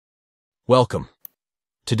Welcome.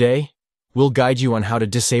 Today, we'll guide you on how to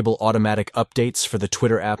disable automatic updates for the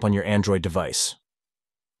Twitter app on your Android device.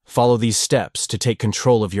 Follow these steps to take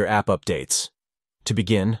control of your app updates. To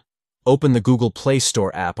begin, open the Google Play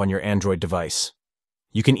Store app on your Android device.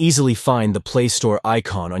 You can easily find the Play Store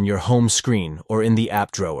icon on your home screen or in the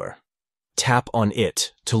app drawer. Tap on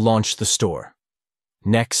it to launch the store.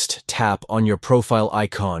 Next, tap on your profile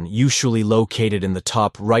icon, usually located in the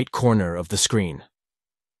top right corner of the screen.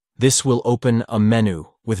 This will open a menu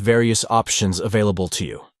with various options available to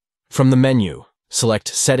you. From the menu, select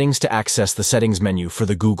Settings to access the Settings menu for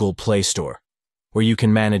the Google Play Store, where you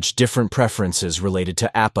can manage different preferences related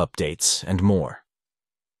to app updates and more.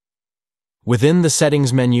 Within the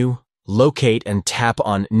Settings menu, locate and tap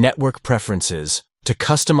on Network Preferences to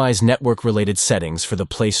customize network-related settings for the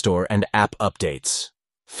Play Store and app updates.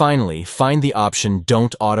 Finally, find the option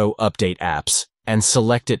Don't Auto-Update Apps and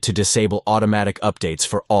select it to disable automatic updates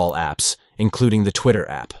for all apps, including the Twitter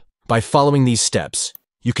app. By following these steps,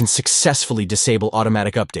 you can successfully disable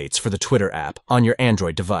automatic updates for the Twitter app on your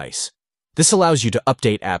Android device. This allows you to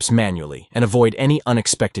update apps manually and avoid any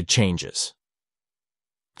unexpected changes.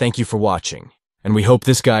 Thank you for watching, and we hope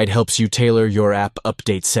this guide helps you tailor your app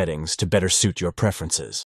update settings to better suit your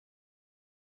preferences.